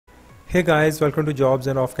Hey guys, welcome to Jobs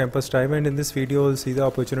and Off-Campus Time, and in this video you'll see the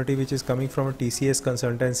opportunity which is coming from a TCS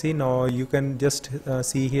consultancy. Now you can just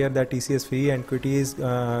see here that TCS free equity is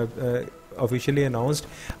officially announced.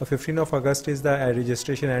 15th of August is the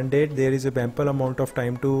registration end date. There is a ample amount of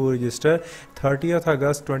time to register. 30th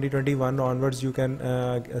August 2021 onwards you can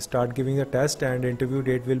start giving a test, and interview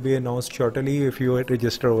date will be announced shortly if you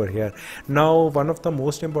register over here. Now one of the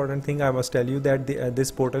most important thing I must tell you that this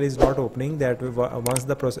portal is not opening. That once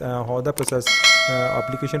the how the process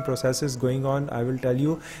application process is going on, I will tell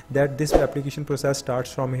you that this application process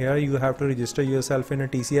starts from here. You have to register yourself in a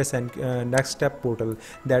TCS and next step portal,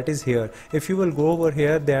 that is here. If you will go over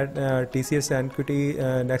here, that TCS equity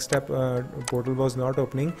next step portal was not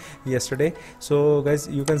opening yesterday. So guys,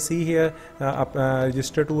 you can see here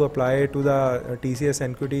register to apply to the TCS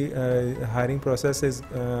equity hiring process is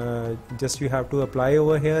just you have to apply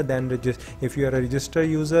over here. Then if you are a registered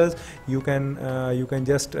user, you can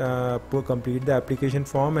just complete the application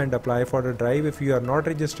form and apply for the drive. If you are not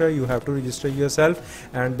registered, you have to register yourself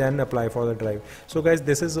and then apply for the drive. So guys,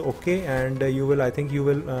 this is okay, and I think you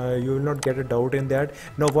will not get a doubt in that.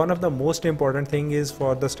 Now one of the most important thing is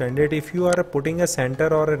for the standard, if you are putting a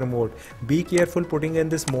center or a remote, be careful putting in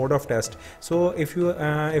this mode of test. So if you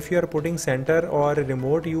are putting center or a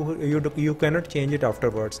remote, you cannot change it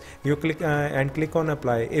afterwards. You click and click on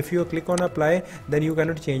apply. If you click on apply, then you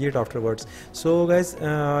cannot change it afterwards. So guys,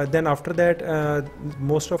 then after that,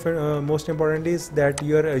 most important is that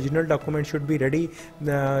your original document should be ready.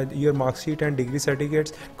 Your mark sheet and degree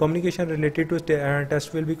certificates. Communication related to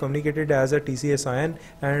test will be communicated as a TCS IN,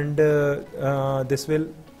 and this will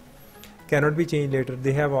cannot be changed later.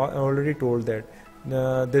 They have already told that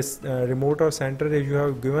this remote or center, if you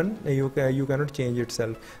have given, you cannot change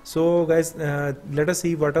itself. So guys, let us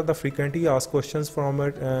see what are the frequently asked questions from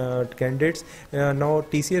candidates. Now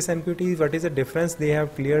TCS NQT, what is the difference? They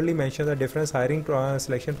have clearly mentioned the difference. Hiring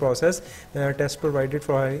selection process, test provided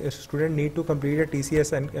for a student need to complete a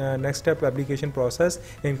TCS and next step application process,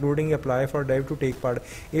 including apply for drive to take part.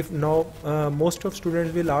 If now most of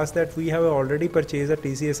students will ask that we have already purchased a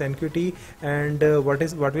TCS NQT, and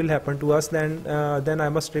what will happen to us then I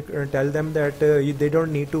must tell them that they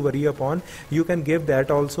don't need to worry upon. You can give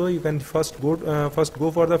that also. You can first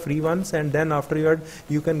go for the free ones, and then afterward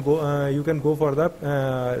you can go for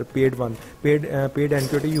the paid one, paid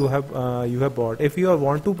NQT you have bought. If you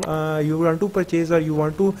want to purchase, or you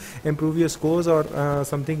want to improve your scores or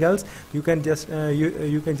something else, you can just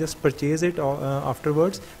purchase it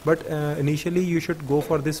afterwards. But initially you should go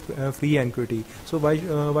for this free NQT. So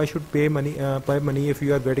why should pay money if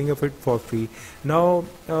you are getting it for free? Now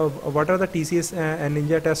what are the TCS and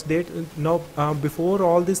Ninja test date? Now before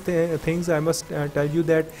all these things, I must tell you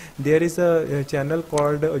that there is a channel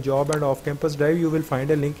called Job and Off Campus Drive. You will find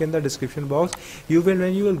a link in the description box.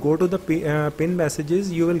 When you will go to the pin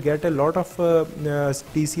messages, you will get a lot of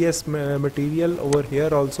TCS material over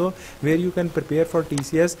here also, where you can prepare for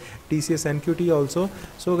TCS NQT also.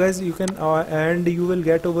 So guys, you can and you will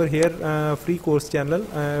get over here free course channel.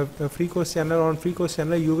 On free course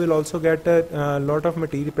channel you will also get a lot of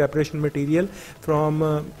preparation material from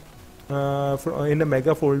in a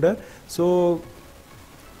mega folder. So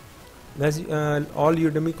as all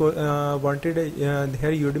Udemy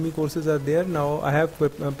here Udemy courses are there. Now I have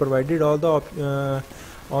provided all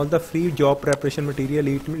the free job preparation material,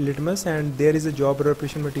 litmus, and there is a job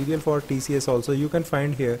preparation material for TCS also, you can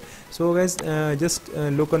find here. So guys, just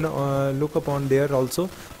look upon there also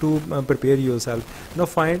to prepare yourself. Now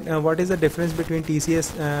find what is the difference between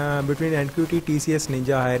TCS between NQT, TCS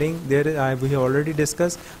Ninja hiring. There we have already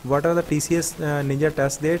discussed. What are the TCS Ninja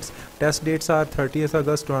test dates? Test dates are 30th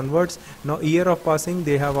August onwards. Now year of passing,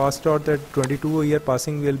 they have asked out that 22 year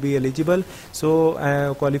passing will be eligible. So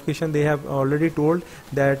qualification, they have already told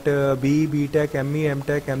that BE, BTech, ME,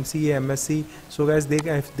 MTech, MCA, MSc. So guys,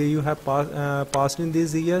 if you have passed in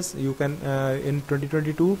these years, you can in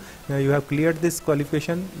 2022 you have cleared this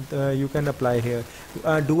qualification, you can apply here.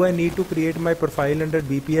 Do I need to create my profile under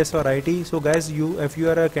BPS or IT? So guys, if you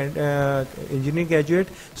are a engineering graduate,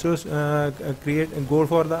 so go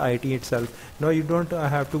for the IT itself. No, you don't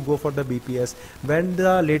have to go for the BPS. When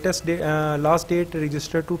the last date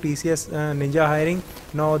registered to TCS Ninja hiring,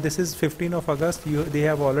 now this is 15th of August. They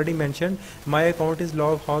have already mentioned my account is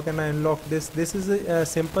locked. How can I unlock this? This is a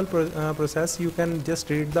simple process. You can just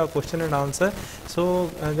read the question and answer.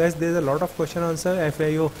 So guys, there is a lot of question answer. If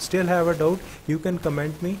you still have a doubt, you can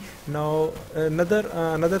comment me. Now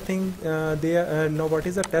another thing, now what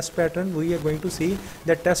is the test pattern? We are going to see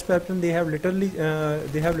that test pattern. They have little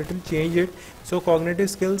changed it. So cognitive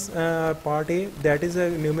skills part A, that is a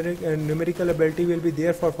numerical ability will be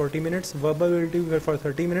there for 40 minutes, verbal ability for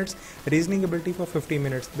 30 minutes, reasoning ability for 50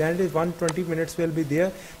 minutes. Then it is 120 minutes will be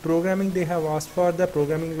there. Programming, they have asked for the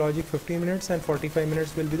programming logic 15 minutes, and 45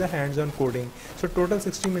 minutes will be the hands-on coding. So total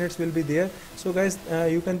 60 minutes will be there. So guys,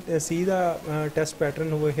 you can see the test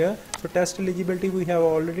pattern over here. So test eligibility, we have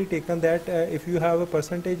already taken that. If you have a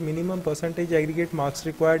percentage, minimum percentage aggregate marks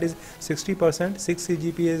required is 60%. 6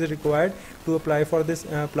 CGPA is required to apply for this.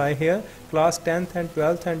 Apply here. Class 10th and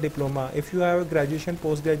 12th and diploma. If you have a graduation,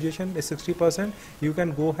 post graduation is 60%. You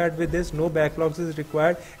can go ahead with this. No backlogs is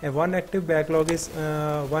required. And one active backlog is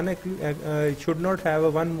should not have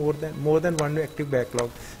a more than one active backlog.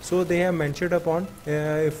 So they have mentioned upon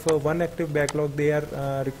if one active backlog they are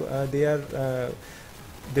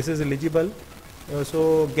this is eligible.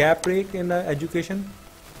 So gap break in education,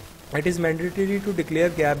 it is mandatory to declare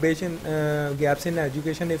gaps in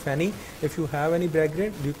education, if any. If you have any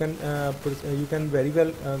background, you can very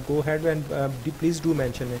well go ahead and please do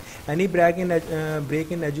mention it. Any break in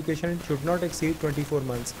education should not exceed 24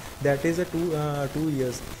 months. That is a 2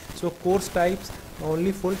 years. So course types,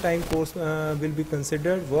 only full-time course will be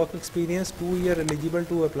considered. Work experience, 2 year eligible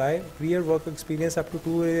to apply. Prior work experience up to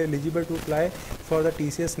 2 year eligible to apply for the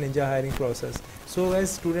TCS Ninja hiring process. So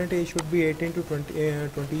guys, student age should be 18 to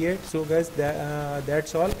 28. So guys,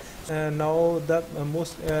 that's all. Now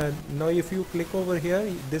now if you click over here,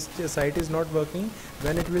 this site is not working.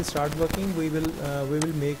 When it will start working, we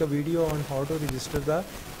will make a video on how to register the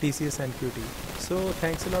TCS NQT. So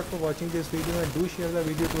thanks a lot for watching this video, and do share the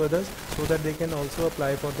video to others so that they can also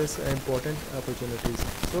apply for this important opportunities.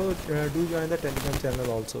 So do join the Telegram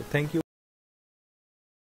channel also. Thank you.